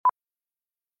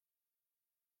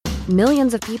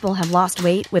Millions of people have lost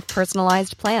weight with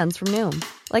personalized plans from Noom.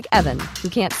 Like Evan, who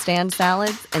can't stand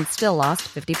salads and still lost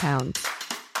 50 pounds.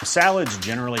 Salads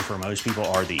generally for most people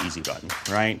are the easy button,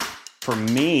 right? For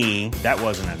me, that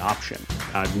wasn't an option.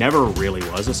 I never really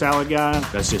was a salad guy.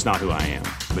 That's just not who I am.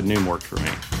 But Noom worked for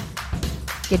me.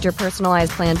 Get your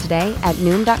personalized plan today at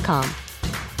Noom.com.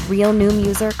 Real Noom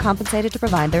user compensated to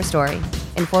provide their story.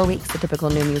 In 4 weeks, the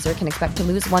typical Noom user can expect to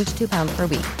lose 1 to 2 pounds per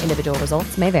week. Individual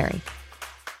results may vary.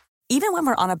 Even when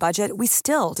we're on a budget, we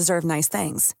still deserve nice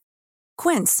things.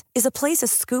 Quince is a place to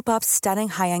scoop up stunning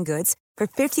high-end goods for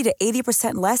 50 to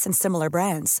 80% less than similar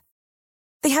brands.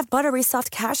 They have buttery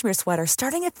soft cashmere sweaters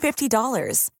starting at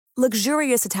 $50,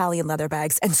 luxurious Italian leather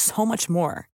bags, and so much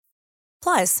more.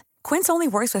 Plus, Quince only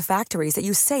works with factories that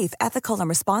use safe, ethical, and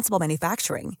responsible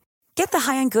manufacturing. Get the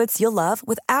high-end goods you'll love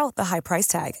without the high price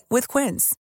tag with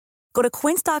Quince. Go to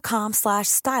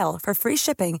quince.com/style for free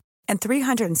shipping and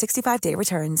 365-day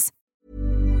returns.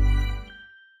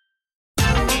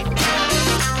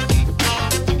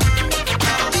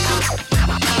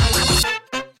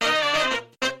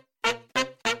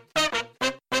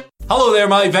 Hello there,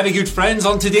 my very good friends.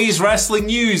 On today's wrestling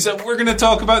news, we're going to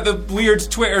talk about the weird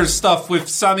Twitter stuff with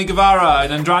Sammy Guevara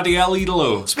and Andrade El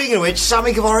Idolo. Speaking of which,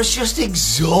 Sammy Guevara's just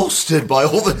exhausted by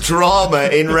all the drama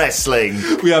in wrestling.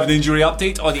 We have an injury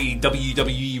update on a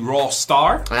WWE Raw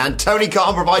star. And Tony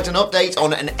Khan provides an update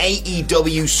on an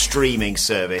AEW streaming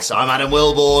service. I'm Adam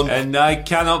Wilborn. And I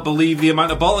cannot believe the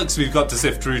amount of bollocks we've got to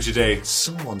sift through today.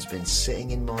 Someone's been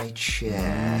sitting in my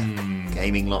chair.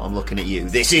 Gaming lot, I'm looking at you.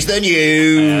 This is the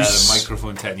news. The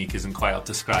microphone technique isn't quite up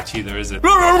to scratch either, is it?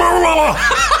 Welcome,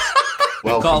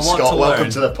 Scott. Welcome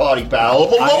to the party,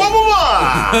 pal.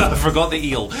 I forgot the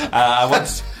eel.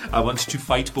 I want to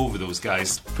fight both of those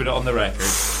guys. Put it on the record.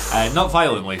 Not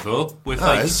violently, though. With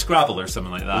Scrabble or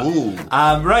something like that. Ooh.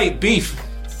 Right, beef.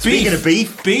 Speaking of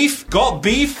beef. Beef. Got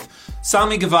beef.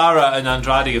 Sammy Guevara and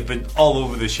Andrade have been all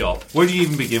over the shop. Where do you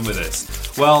even begin with this?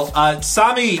 Well,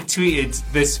 Sammy tweeted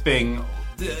this thing.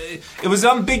 It was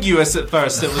ambiguous at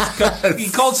first. It was he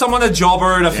called someone a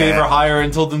jobber and a favour hire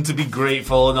and told them to be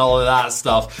grateful and all of that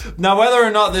stuff. Now, whether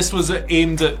or not this was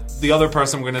aimed at the other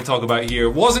person we're going to talk about here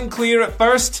wasn't clear at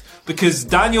first, because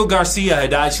Daniel Garcia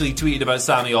had actually tweeted about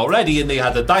Sammy already and they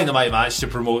had a Dynamite match to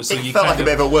promote. So you felt like a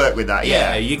bit of a work with that,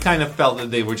 yeah. You kind of felt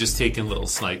that they were just taking little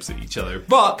snipes at each other.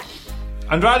 But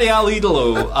Andrade El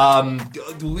Idolo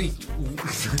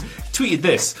tweeted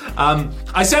this.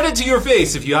 I said it to your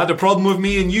face if you had a problem with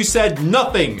me and you said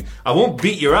nothing. I won't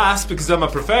beat your ass because I'm a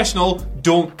professional.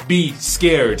 Don't be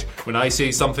scared. When I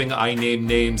say something, I name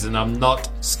names and I'm not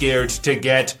scared to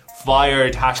get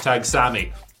fired. Hashtag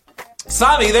Sammy.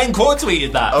 Sammy then quote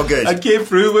tweeted that. Oh, good. And came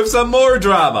through with some more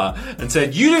drama and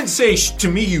said, "You didn't say to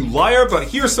me, you liar, but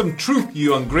here's some truth,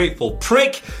 you ungrateful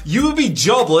prick. You would be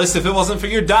jobless if it wasn't for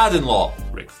your dad-in-law,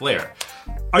 Ric Flair.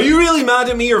 Are you really mad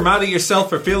at me or mad at yourself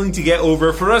for failing to get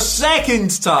over for a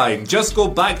second time? Just go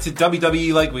back to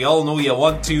WWE like we all know you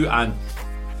want to and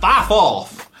faff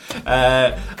off."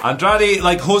 Andrade,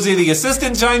 like Jose the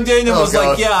assistant, chimed in and was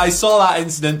like, yeah, I saw that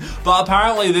incident, but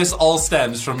apparently this all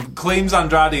stems from claims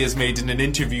Andrade has made in an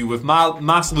interview with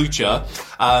Mas Lucha.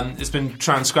 It's been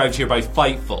transcribed here by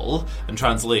Fightful and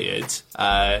translated.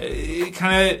 It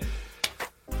kind of,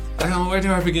 I don't know, where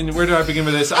do I begin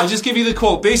with this? I'll just give you the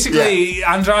quote. Basically,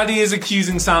 Andrade is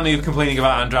accusing Sammy of complaining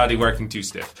about Andrade working too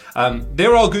stiff. They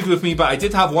were all good with me, but I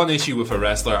did have one issue with a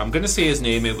wrestler. I'm going to say his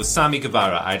name. It was Sammy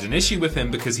Guevara. I had an issue with him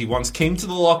because he once came to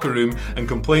the locker room and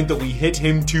complained that we hit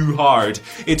him too hard.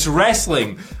 It's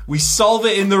wrestling. We solve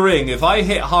it in the ring. If I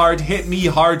hit hard, hit me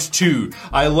hard too.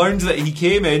 I learned that he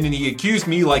came in and he accused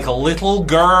me like a little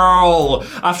girl.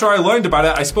 After I learned about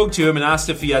it, I spoke to him and asked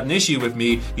if he had an issue with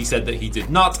me. He said that he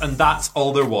did not, and that's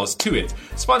all there was to it.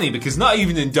 It's funny because not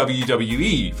even in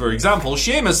WWE, for example,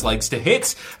 Sheamus likes to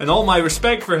hit, and all my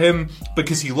respect for him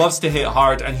because he loves to hit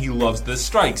hard and he loves the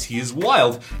strikes. He is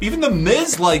wild. Even The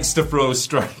Miz likes to throw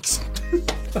strikes.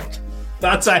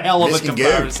 That's a hell of a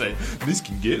comparison. This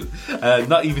can go.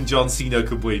 Not even John Cena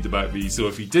complained about me, so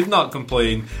if he did not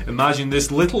complain, imagine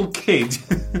this little kid.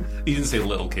 He didn't say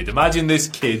little kid. Imagine this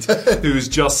kid who's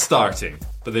just starting.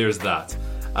 But there's that.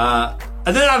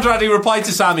 And then Andrade replied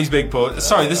to Sammy's big post.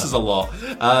 Sorry, this is a lot.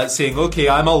 Saying, okay,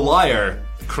 I'm a liar.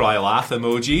 Cry laugh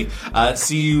emoji.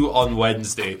 See you on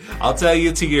Wednesday. I'll tell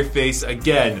you to your face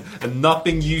again, and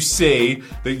nothing you say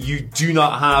that you do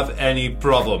not have any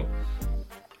problem.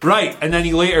 Right, and then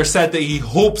he later said that he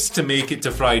hopes to make it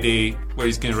to Friday, where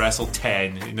he's going to wrestle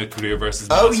 10 in a career versus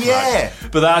match. Oh, yeah.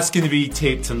 But that's going to be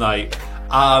taped tonight.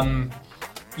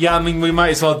 Yeah, I mean, we might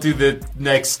as well do the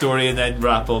next story and then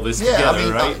wrap all this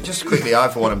together, right? Just quickly,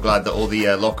 for one, I'm glad that all the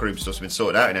locker room stuff's been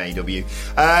sorted out in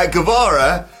AEW.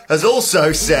 Guevara has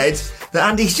also said that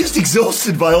Andy's just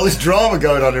exhausted by all this drama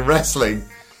going on in wrestling.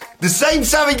 The same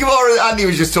Sammy Guevara that Andy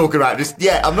was just talking about.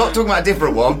 I'm not talking about a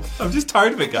different one. I'm just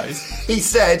tired of it, guys. He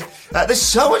said, there's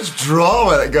so much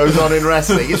drama that goes on in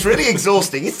wrestling. It's really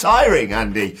exhausting. It's tiring,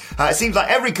 Andy. It seems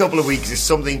like every couple of weeks is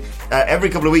something.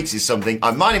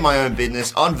 I'm minding my own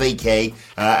business on vacay,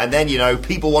 and then,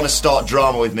 people want to start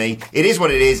drama with me. It is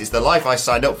what it is. It's the life I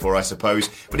signed up for, I suppose.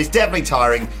 But it's definitely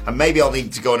tiring, and maybe I'll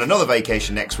need to go on another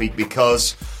vacation next week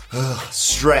because...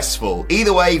 stressful.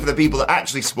 Either way, for the people that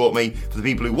actually support me, for the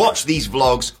people who watch these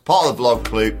vlogs, part of the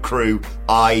vlog crew,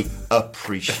 I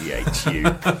appreciate you.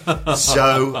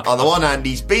 So, on the one hand,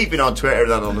 he's beeping on Twitter,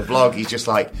 and then on the vlog, he's just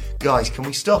like, guys, can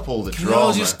we stop all the drama? Can we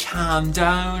all just calm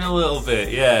down a little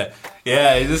bit?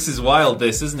 Yeah, this is wild,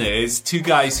 this, isn't it? It's two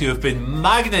guys who have been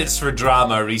magnets for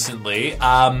drama recently,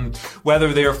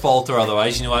 whether their fault or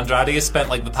otherwise. Andrade has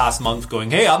spent the past month going,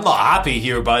 hey, I'm not happy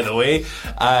here, by the way.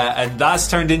 And that's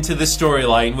turned into the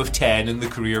storyline with 10 in the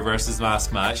career versus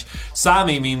mask match.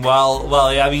 Sammy, meanwhile,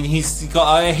 he's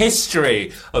got a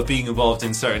history of being involved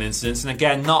in certain incidents. And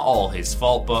again, not all his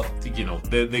fault, but,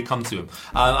 they come to him.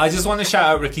 I just want to shout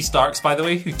out Ricky Starks, by the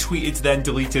way, who tweeted then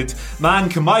deleted, man,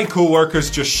 can my co-workers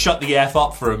just shut the F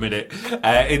up for a minute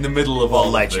in the middle of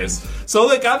all of this. So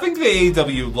I think the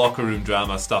AEW locker room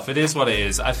drama stuff, it is what it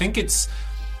is. I think it's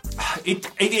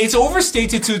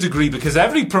overstated to a degree because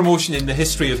every promotion in the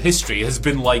history of history has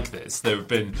been like this. There have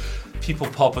been people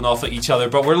popping off at each other,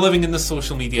 but we're living in the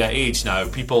social media age now.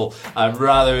 People,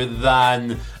 rather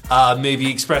than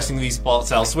maybe expressing these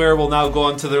thoughts elsewhere, will now go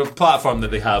onto their platform that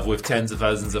they have with tens of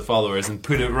thousands of followers and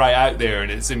put it right out there,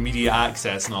 and it's immediate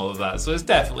access and all of that. So it's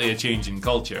definitely a change in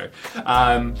culture.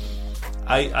 I'm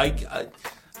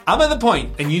at the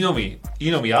point, and you know me,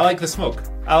 I like the smoke.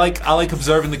 I like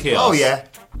observing the chaos. Oh yeah.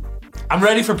 I'm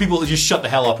ready for people to just shut the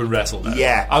hell up and wrestle now.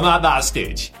 Yeah. I'm at that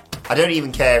stage. I don't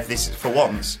even care if this is, for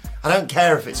once, I don't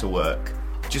care if it's a work.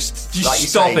 Just like you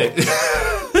stop say, it.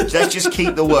 Let's just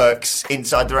keep the works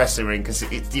inside the wrestling ring because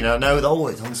it's it's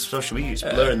on social media, it's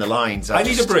blurring the lines. I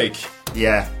need a break.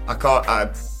 Yeah, I can't.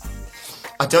 I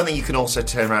don't think you can also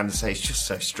turn around and say it's just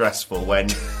so stressful when.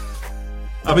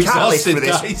 I'm exhausted, for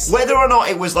this, guys. whether or not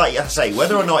it was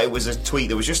whether or not it was a tweet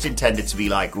that was just intended to be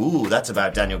like, ooh, that's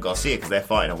about Daniel Garcia because they're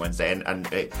fighting on Wednesday, and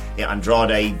Andrade,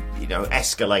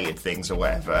 escalated things or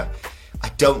whatever. I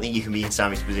don't think you can be in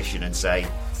Sammy's position and say,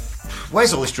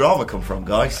 where's all this drama come from,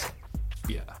 guys?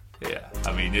 Yeah.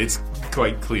 I mean, it's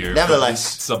quite clear.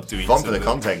 Nevertheless, fun for the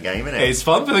content game, isn't it? It's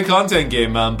fun for the content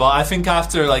game, man. But I think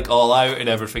after All Out and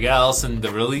everything else and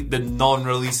the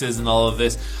non-releases and all of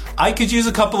this, I could use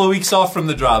a couple of weeks off from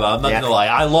the drama. I'm not gonna lie.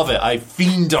 I love it. I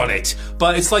fiend on it.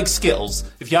 But it's like Skittles.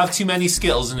 If you have too many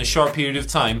Skittles in a short period of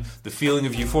time, the feeling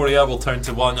of euphoria will turn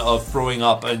to one of throwing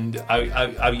up and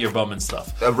out your bum and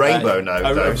stuff. A rainbow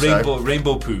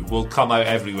rainbow poo will come out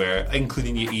everywhere,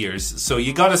 including your ears. So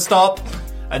you gotta stop.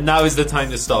 And now is the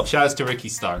time to stop. Shouts to Ricky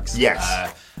Starks.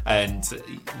 Yes.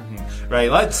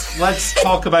 Right, let's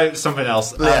talk about something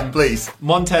else. Please.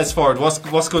 Montez Ford,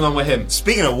 what's going on with him?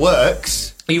 Speaking of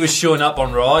works, he was showing up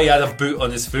on Raw. He had a boot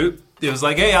on his foot. He was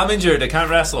like, "Hey, I'm injured. I can't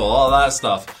wrestle." All that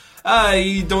stuff.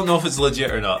 You don't know if it's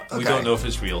legit or not. Okay. We don't know if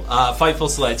it's real. Fightful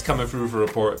Select coming through for a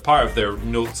report, part of their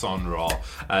notes on Raw,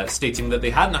 stating that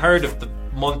they hadn't heard if the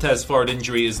Montez Ford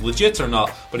injury is legit or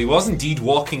not, but he was indeed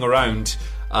walking around.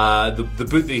 The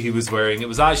boot that he was wearing, it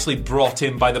was actually brought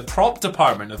in by the prop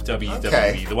department of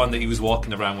WWE, the one that he was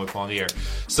walking around with on here.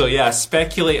 So yeah,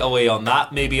 speculate away on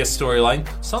that. Maybe a storyline.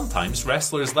 Sometimes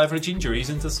wrestlers leverage injuries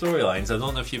into storylines. I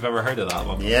don't know if you've ever heard of that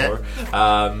one before.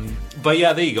 But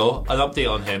yeah, there you go. An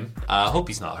update on him. I hope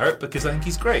he's not hurt because I think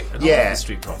he's great. I love the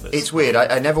Street Profits. It's weird.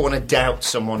 I never want to doubt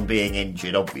someone being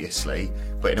injured, obviously.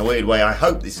 But in a weird way, I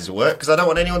hope this is a work because I don't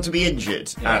want anyone to be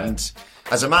injured. Yeah. And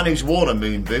as a man who's worn a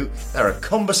moon boot, they're a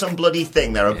cumbersome bloody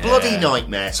thing. They're a bloody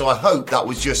nightmare. So I hope that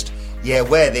was just,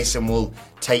 wear this and we'll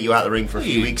take you out of the ring for a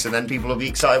few weeks and then people will be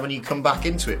excited when you come back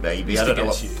into it, maybe. I don't know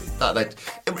what...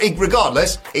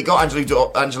 Regardless, it got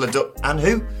Angelo Dawkins.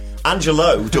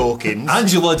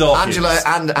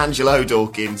 Angelo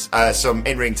Dawkins some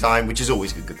in-ring time, which is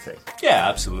always a good thing. Yeah,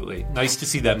 absolutely. Nice to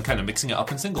see them kind of mixing it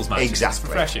up in singles matches. Exactly. It's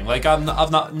refreshing.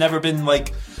 I've never been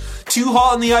too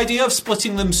hot on the idea of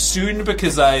splitting them soon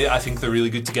because I think they're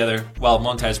really good together. Well,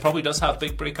 Montez probably does have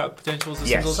big breakout potential as a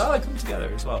singles. I like them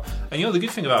together as well. And the good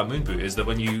thing about a moon boot is that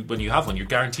when you have one, you're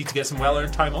guaranteed to get some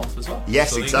well-earned time off as well.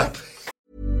 Yes, exactly.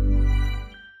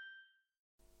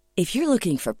 If you're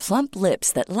looking for plump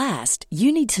lips that last,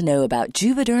 you need to know about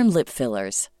Juvederm lip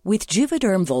fillers. With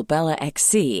Juvederm Volbella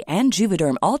XC and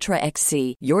Juvederm Ultra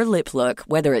XC, your lip look,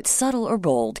 whether it's subtle or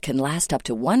bold, can last up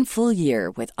to 1 full year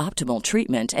with optimal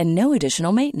treatment and no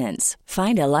additional maintenance.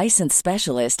 Find a licensed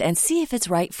specialist and see if it's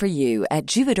right for you at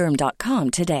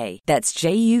Juvederm.com today. That's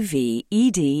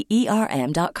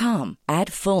JUVEDERM.com.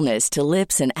 Add fullness to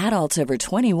lips in adults over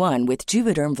 21 with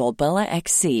Juvederm Volbella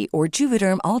XC or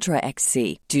Juvederm Ultra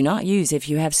XC. Do not use if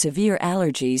you have severe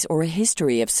allergies or a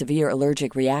history of severe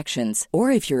allergic reactions, or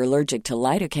if you're allergic to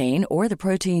lidocaine or the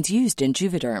proteins used in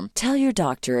Juvederm. Tell your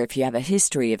doctor if you have a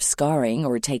history of scarring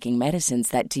or taking medicines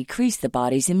that decrease the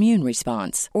body's immune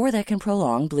response or that can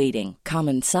prolong bleeding.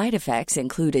 Common side effects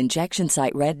include injection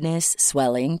site redness,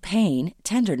 swelling, pain,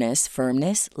 tenderness,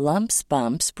 firmness, lumps,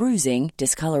 bumps, bruising,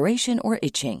 discoloration, or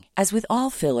itching. As with all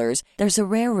fillers, there's a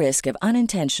rare risk of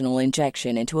unintentional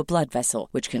injection into a blood vessel,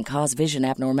 which can cause vision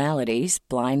abnormalities,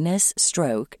 blindness,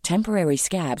 stroke, temporary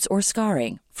scabs, or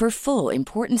scarring. For full,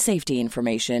 important safety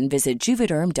information, visit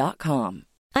Juvederm.com.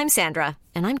 I'm Sandra,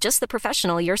 and I'm just the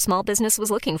professional your small business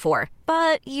was looking for.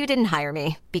 But you didn't hire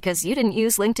me because you didn't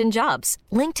use LinkedIn Jobs.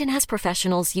 LinkedIn has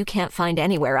professionals you can't find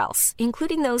anywhere else,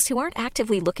 including those who aren't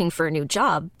actively looking for a new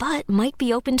job, but might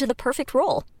be open to the perfect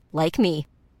role, like me.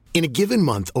 In a given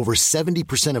month, over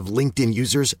 70% of LinkedIn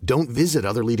users don't visit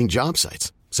other leading job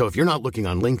sites. So if you're not looking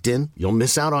on LinkedIn, you'll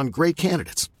miss out on great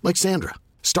candidates like Sandra.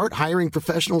 Start hiring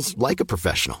professionals like a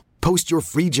professional. Post your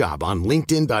free job on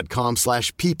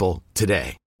linkedin.com/people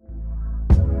today.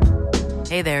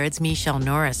 Hey there, it's Michelle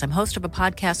Norris. I'm host of a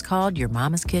podcast called Your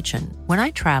Mama's Kitchen. When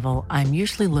I travel, I'm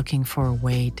usually looking for a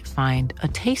way to find a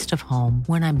taste of home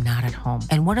when I'm not at home.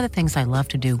 And one of the things I love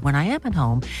to do when I am at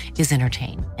home is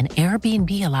entertain. And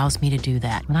Airbnb allows me to do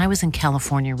that. When I was in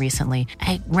California recently,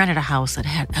 I rented a house that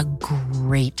had a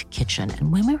great kitchen.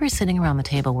 And when we were sitting around the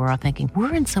table, we're all thinking,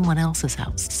 we're in someone else's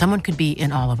house. Someone could be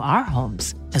in all of our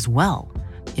homes as well.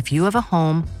 If you have a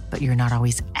home, but you're not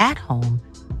always at home,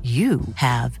 you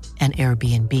have an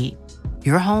Airbnb.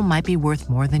 Your home might be worth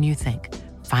more than you think.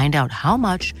 Find out how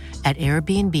much at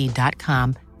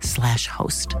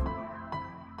airbnb.com/host.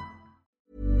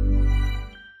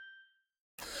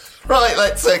 Right,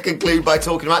 let's conclude by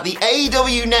talking about the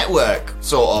AEW network,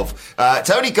 sort of.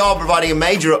 Tony Khan providing a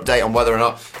major update on whether or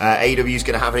not AEW is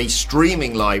going to have a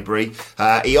streaming library.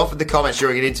 He offered the comments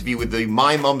during an interview with the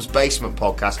My Mum's Basement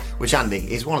podcast, which,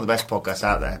 Andy, is one of the best podcasts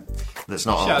out there. That's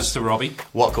not Shouts to Robbie.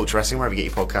 What Culture Wrestling, wherever you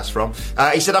get your podcast from.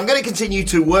 He said, I'm going to continue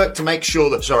to work to make sure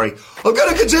that... I'm going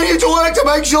to continue to work to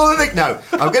make sure that...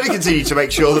 I'm going to continue to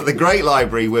make sure that the great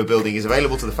library we're building is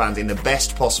available to the fans in the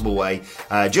best possible way.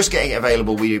 Just getting it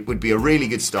available would be a really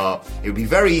good start. It would be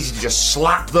very easy to just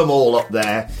slap them all up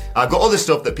there. I've got other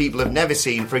stuff that people have never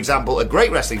seen. For example, a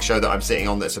great wrestling show that I'm sitting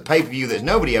on that's a pay-per-view that's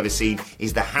nobody ever seen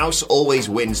is The House Always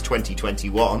Wins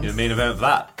 2021. The main event of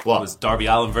that was Darby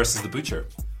Allin versus The Butcher.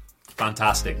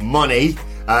 Fantastic. Money.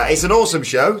 It's an awesome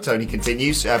show, Tony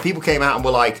continues. People came out and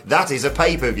were like, that is a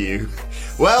pay-per-view.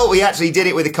 Well, we actually did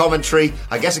it with a commentary.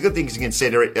 I guess a good thing to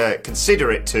compare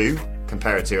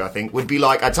it to, I think, would be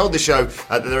like, I told the show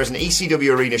that there is an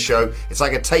ECW arena show. It's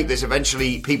like a tape that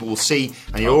eventually people will see,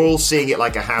 and you're all seeing it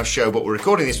like a house show, but we're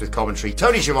recording this with commentary.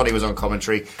 Tony Schiavone was on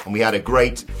commentary, and we had a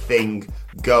great thing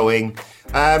going.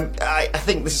 I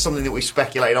think this is something that we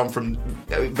speculated on from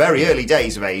very early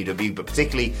days of AEW, but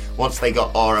particularly once they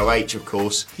got ROH, of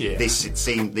course. Yeah. It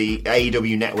seemed the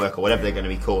AEW network, or whatever they're going to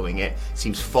be calling it,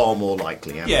 seems far more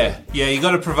likely. Yeah, you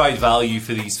got to provide value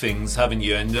for these things, haven't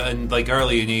you? And like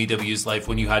early in AEW's life,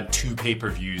 when you had 2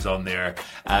 pay-per-views on there,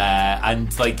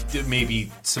 and like maybe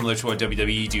similar to what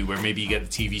WWE do, where maybe you get the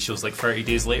TV shows like 30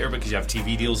 days later because you have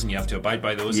TV deals and you have to abide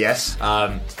by those. Yes.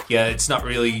 It's not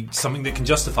really something that can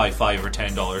justify $5 or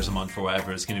 $10 a month or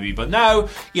whatever it's going to be. But now,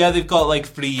 they've got like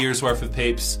 3 years worth of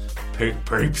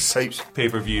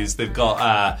pay-per-views. They've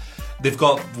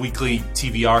got weekly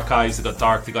TV archives. They've got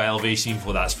Dark. They've got Elevation.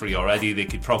 Well, that's free already. They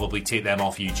could probably take them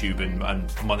off YouTube and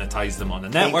monetize them on the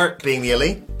network. Being the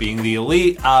Elite.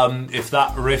 If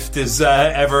that rift is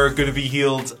ever going to be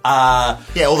healed. All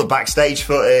the backstage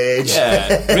footage.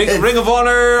 Yeah. Ring of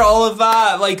Honor, all of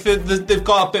that. Like, they've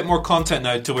got a bit more content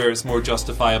now to where it's more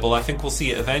justifiable. I think we'll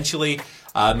see it eventually.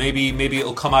 Maybe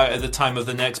it'll come out at the time of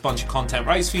the next bunch of content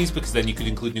rights fees, because then you could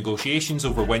include negotiations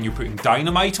over when you're putting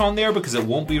Dynamite on there, because it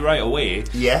won't be right away.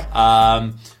 Yeah.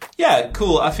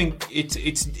 Cool. I think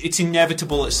it's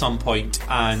inevitable at some point,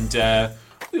 and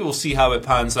we will see how it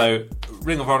pans out.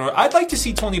 Ring of Honor. I'd like to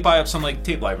see Tony buy up some like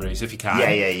tape libraries if you can. Yeah.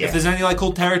 If there's any like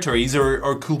old territories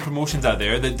or cool promotions out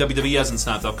there that WWE hasn't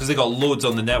snapped up, because they got loads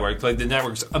on the network. Like, the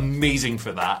network's amazing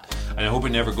for that. and I hope it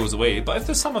never goes away. But if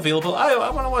there's some available, I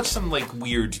want to watch some like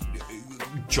weird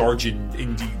Georgian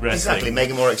indie wrestling. Exactly, make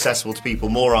it more accessible to people.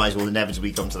 More eyes will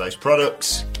inevitably come to those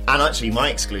products. And actually, my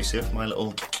exclusive, my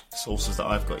little sources that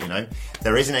I've got,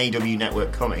 there is an AEW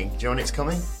network coming. Do you know when it's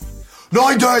coming?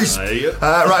 9 days!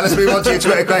 Right, let's move on to your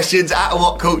Twitter questions. At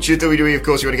What Culture WWE, of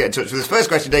course, you want to get in touch with us. First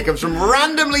question today comes from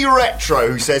Randomly Retro,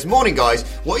 who says, morning, guys.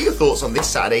 What are your thoughts on this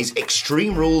Saturday's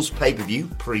Extreme Rules pay-per-view,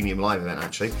 premium live event,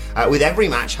 actually, with every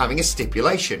match having a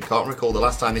stipulation? Can't recall the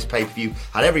last time this pay-per-view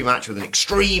had every match with an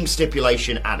extreme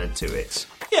stipulation added to it.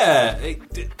 Yeah,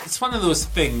 it's one of those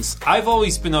things. I've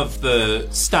always been of the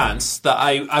stance that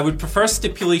I would prefer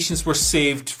stipulations were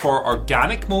saved for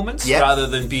organic moments rather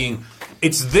than being...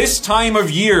 It's this time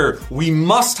of year, we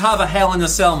must have a Hell in a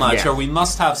Cell match or we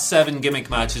must have 7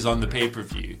 gimmick matches on the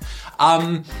pay-per-view.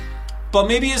 But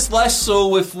maybe it's less so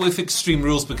with Extreme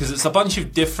Rules because it's a bunch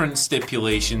of different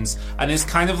stipulations and it's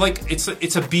kind of like,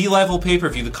 it's a B-level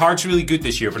pay-per-view. The card's really good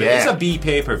this year, but it is a B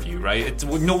pay-per-view, right?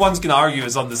 No one's going to argue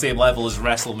it's on the same level as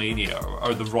WrestleMania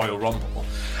or the Royal Rumble.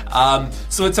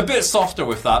 So it's a bit softer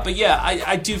with that. But yeah,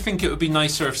 I do think it would be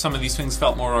nicer if some of these things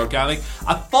felt more organic.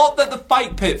 I thought that the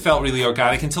Fight Pit felt really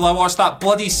organic until I watched that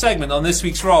bloody segment on this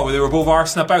week's Raw where they were both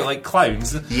arsing about like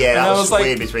clowns. Yeah, that was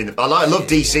weird between them. I love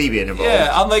DC being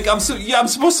involved. Yeah, I'm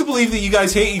supposed to believe that you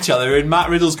guys hate each other and Matt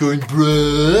Riddle's going,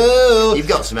 bro. You've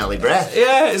got smelly breath.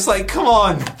 Yeah, it's like, come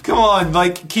on,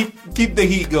 like keep the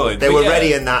heat going. They were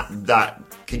ready in that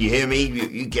can you hear me?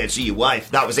 You can't see your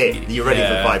wife. That was it. You're ready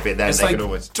for the Fight Pit then. It's they like, can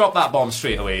always drop that bomb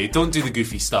straight away. Don't do the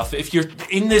goofy stuff. If you're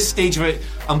in this stage of it,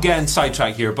 I'm getting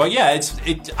sidetracked here. But yeah,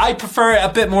 I prefer it a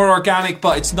bit more organic,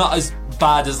 but it's not as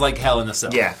bad as like Hell in a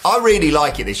Cell. Yeah, I really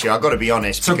like it this year, I've got to be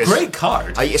honest. It's a great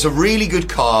card. It's a really good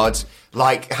card.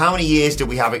 Like, how many years did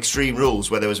we have Extreme Rules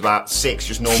where there was about 6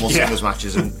 just normal singles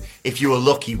matches and if you were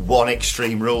lucky, 1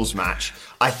 Extreme Rules match?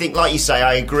 I think, like you say,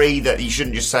 I agree that you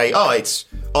shouldn't just say, oh, it's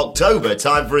October,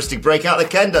 time for us to break out the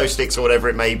kendo sticks or whatever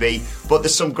it may be. But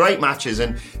there's some great matches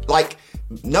and, like,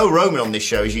 no Roman on this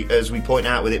show, as we point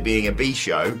out with it being a B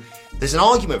show. There's an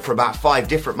argument for about 5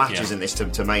 different matches in this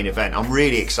to main event. I'm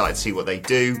really excited to see what they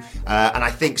do. And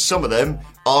I think some of them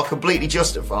are completely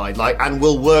justified, and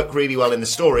will work really well in the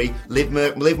story. Liv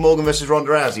Morgan versus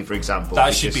Ronda Rousey, for example.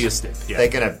 That should be a stip, yeah. They're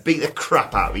going to beat the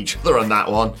crap out of each other on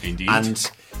that one. Indeed.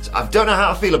 And I don't know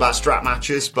how I feel about strap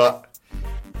matches, but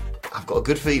I've got a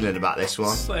good feeling about this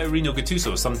one. It's like Reno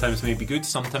Gattuso. Sometimes maybe good,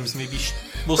 sometimes maybe...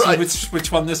 We'll see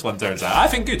which one this one turns out. I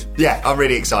think good. Yeah, I'm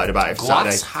really excited about it for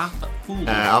Glass Saturday. half full.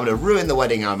 I'm going to ruin the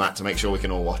wedding I'm at to make sure we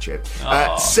can all watch it.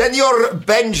 Senor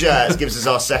Benja gives us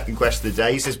our second question of the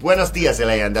day. He says, Buenos dias,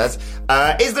 leyendas.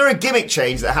 Is there a gimmick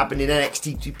change that happened in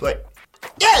NXT 2.0?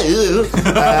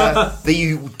 That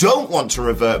you don't want to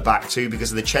revert back to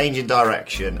because of the change in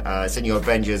direction? Senor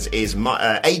Benja's is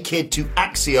A-Kid to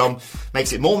Axiom.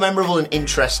 Makes it more memorable and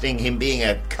interesting, him being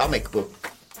a comic book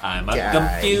I'm a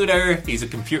computer. He's a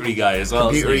computery guy as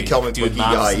well. Computery comic booky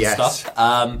guy, yes. Stuff.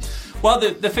 Well,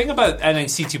 the thing about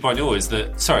NXT 2.0 is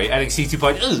that... Sorry, NXT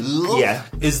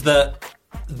 2.0 is that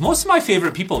most of my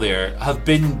favourite people there have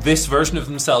been this version of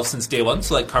themselves since day one.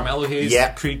 So like Carmelo Hayes,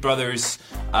 Creed Brothers,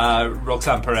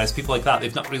 Roxanne Perez, people like that.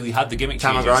 They've not really had the gimmick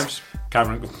changes.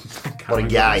 Cameron what a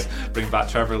guy. Bring back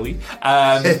Trevor Lee.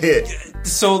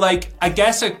 So, like, I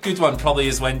guess a good one probably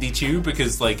is Wendy Chu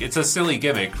because, like, it's a silly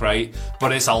gimmick, right?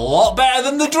 But it's a lot better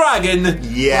than the dragon.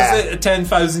 Yeah. Was it a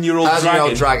 10,000-year-old dragon?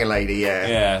 10,000-year-old dragon lady, yeah.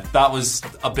 Yeah, that was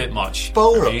a bit much.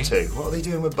 Boa up to? What are they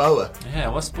doing with Boa? Yeah,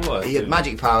 what's Boa? He had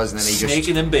magic powers and then he just...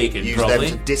 Snaking and bacon, used probably.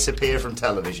 them to disappear from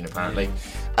television, apparently.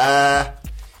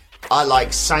 I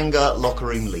like Sanga locker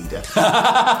room leader.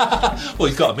 Well,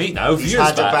 he's got a meet now. He's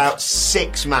had about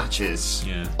 6 matches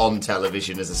on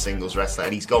television as a singles wrestler,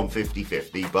 and he's gone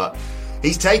 50-50, but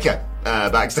he's Taker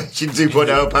backstage in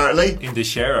 2.0, apparently. In the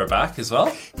Share are back as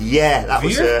well. Yeah, that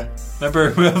Veer?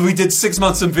 Remember, we did 6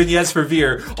 months of vignettes for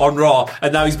Veer on Raw,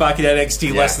 and now he's back in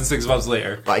NXT less than 6 months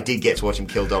later. But I did get to watch him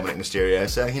kill Dominic Mysterio,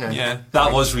 so, you know. Yeah,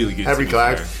 that was really good. Every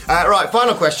cloud. Right,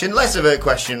 final question. Less of a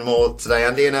question more today,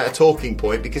 Andy, and a talking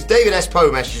point, because David S.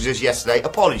 Poe messaged us yesterday.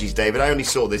 Apologies, David, I only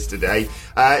saw this today.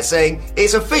 Saying,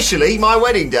 it's officially my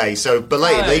wedding day, so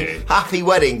belatedly, happy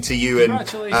wedding to you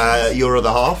and your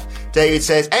other half. David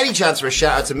says, any chance for a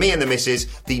shout out to me and the missus,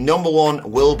 the #1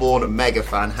 Wilborn mega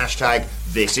fan, hashtag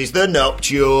this is the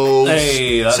nuptials.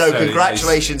 Hey, that's so very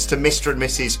congratulations to Mr. and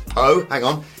Mrs. Poe, hang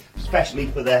on, especially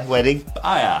for their wedding.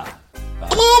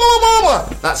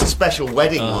 That's a special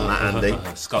wedding one, that, Andy.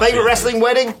 Favourite wrestling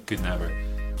wedding? Could never.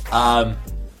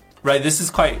 Right, this is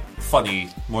quite funny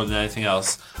more than anything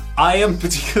else. I am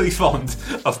particularly fond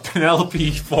of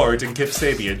Penelope Ford and Kip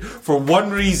Sabian for one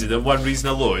reason and one reason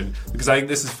alone, because I think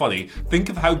this is funny. Think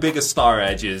of how big a star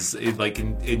Edge is in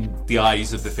the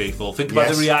eyes of the faithful. Think about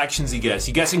the reactions he gets.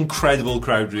 He gets incredible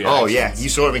crowd reactions. Oh yeah, you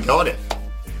saw him in Cardiff.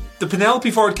 The Penelope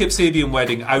Ford Kip Sabian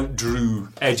wedding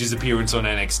outdrew Edge's appearance on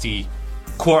NXT.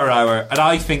 Quarter hour, and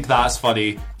I think that's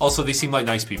funny. Also, they seem like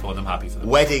nice people, and I'm happy for them.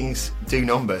 Weddings do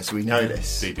numbers, we know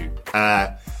this. They do.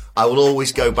 I will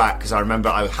always go back, because I remember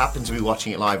I happened to be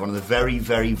watching it live, one of the very,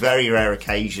 very, very rare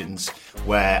occasions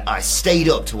where I stayed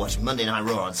up to watch Monday Night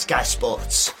Raw on Sky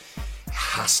Sports. It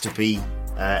has to be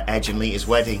Edge and Lita's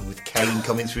wedding with Kane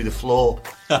coming through the floor.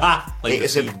 Like it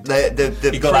was the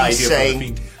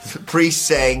priest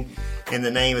saying, in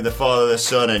the name of the Father, the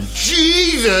Son, and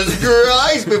Jesus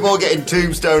Christ, before getting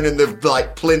tombstone and the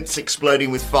plinths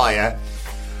exploding with fire.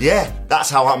 Yeah, that's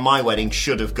how my wedding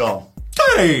should have gone.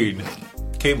 Kane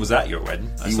was at your wedding.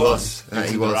 He was.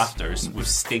 He was. Rafters with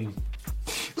Sting.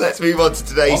 Let's move on to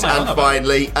today's and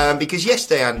finally, because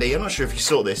yesterday, Andy, I'm not sure if you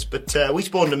saw this, but we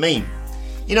spawned a meme.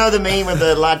 You know the meme of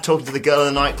the lad talking to the girl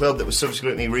in the nightclub that was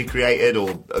subsequently recreated or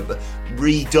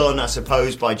redone, I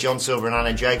suppose, by John Silver and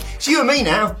Anna Jay? It's you and me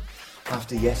now.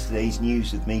 After yesterday's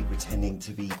news with me pretending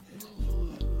to be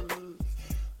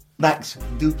Max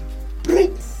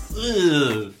Dupri.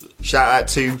 Shout out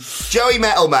to Joey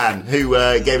Metalman, who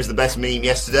gave us the best meme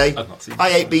yesterday. I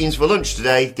ate beans for lunch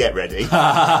today. Get ready.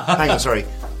 Hang on, sorry.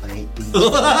 I ate beans.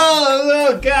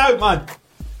 Get out, man.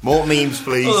 More memes,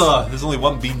 please. There's only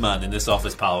one bean man in this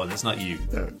office, pal, and it's not you.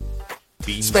 No.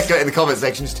 Beans. Speculate in the comment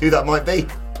section as to who that might be.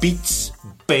 Beats,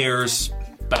 Bears,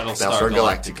 Battlestar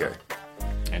Galactica.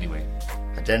 Anyway.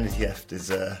 Identity theft is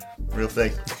a real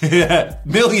thing.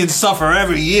 Millions suffer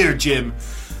every year, Jim.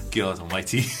 God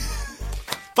almighty.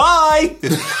 Bye!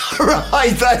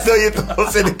 Right, that's all your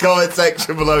thoughts in the comment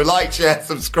section below. Like, share,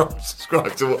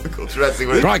 subscribe to What the Culture Wrestling.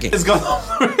 It's gone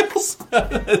off the rails.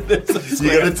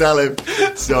 You're going to tell him.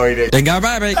 Sorry, Nick. Dingo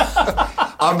baby.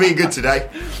 I'm being good today.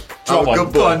 Drop one.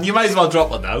 Good boy. Go on, you might as well drop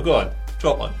one now. Go on.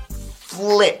 Drop one.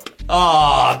 Flip.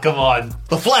 Oh, come on.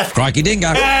 The flip. Crikey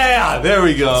dingo. Yeah, there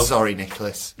we go. Sorry,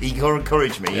 Nicholas. You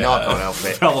encourage me. You know I can't help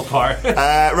it. Fell apart.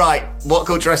 Right. What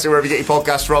Culture Wrestling, wherever you get your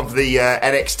podcast from, for the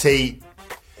NXT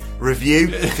review.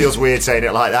 It feels weird saying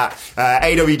it like that.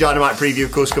 AEW Dynamite preview,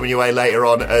 of course, coming your way later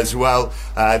on as well.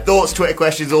 Thoughts, Twitter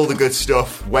questions, all the good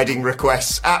stuff. Wedding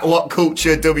requests at What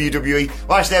Culture WWE.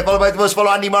 Watch there. Follow both of us.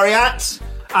 Follow Andy Murray at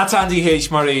Andy H.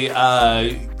 Murray.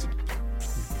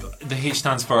 The H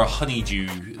stands for honeydew.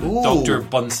 Ooh. Dr.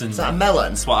 Bunson's. Is that a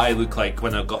melon? That's what I look like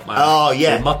when I've got my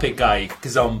the Muppet guy,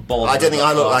 because I'm bald. I don't think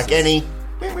I look like any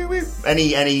Muppets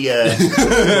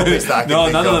that I can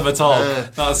none think of them at all.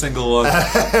 Not a single one.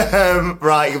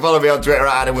 Right, you can follow me on Twitter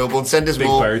at Adam Wilborn. Send us Big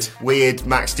more Bird. Weird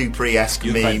Max Dupree-esque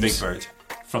You look like memes. Big Bird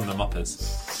from the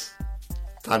Muppets.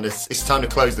 And it's time to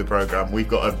close the programme. We've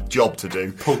got a job to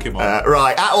do. Pokemon.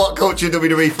 Right, at What Culture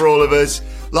WWE for all of us.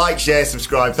 Like, share,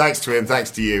 subscribe. Thanks to him.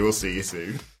 Thanks to you. We'll see you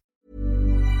soon.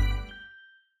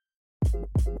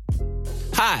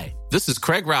 Hi, this is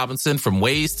Craig Robinson from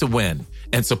Ways to Win.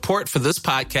 And support for this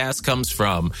podcast comes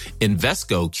from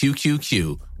Invesco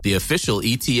QQQ, the official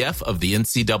ETF of the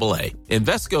NCAA.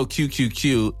 Invesco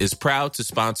QQQ is proud to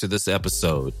sponsor this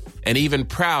episode, and even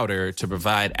prouder to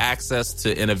provide access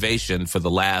to innovation for the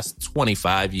last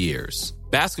 25 years.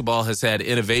 Basketball has had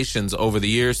innovations over the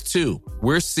years, too.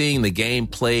 We're seeing the game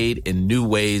played in new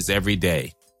ways every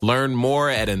day. Learn more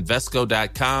at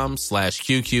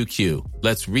Invesco.com/QQQ.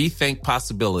 Let's rethink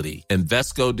possibility.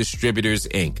 Invesco Distributors,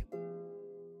 Inc.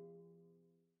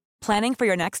 Planning for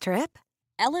your next trip?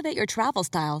 Elevate your travel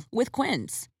style with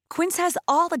Quince. Quince has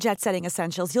all the jet-setting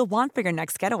essentials you'll want for your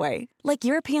next getaway, like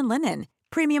European linen,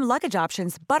 premium luggage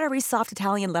options, buttery soft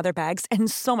Italian leather bags, and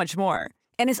so much more.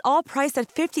 And is all priced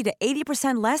at 50 to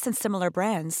 80% less than similar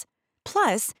brands.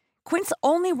 Plus, Quince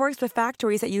only works with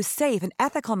factories that use safe and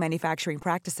ethical manufacturing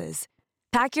practices.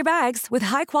 Pack your bags with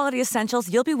high-quality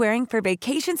essentials you'll be wearing for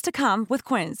vacations to come with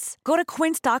Quince. Go to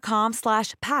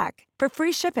quince.com/pack for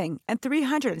free shipping and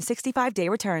 365-day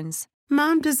returns.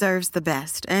 Mom deserves the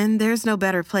best, and there's no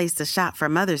better place to shop for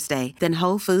Mother's Day than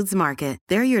Whole Foods Market.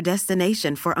 They're your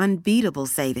destination for unbeatable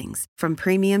savings, from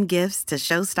premium gifts to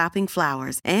show-stopping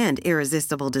flowers and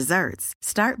irresistible desserts.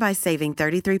 Start by saving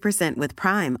 33% with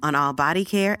Prime on all body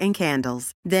care and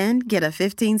candles. Then get a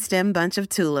 15-stem bunch of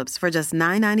tulips for just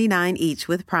 $9.99 each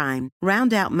with Prime.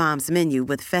 Round out Mom's menu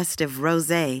with festive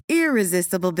rosé,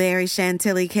 irresistible berry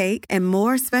chantilly cake, and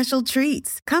more special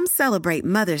treats. Come celebrate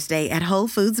Mother's Day at Whole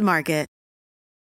Foods Market.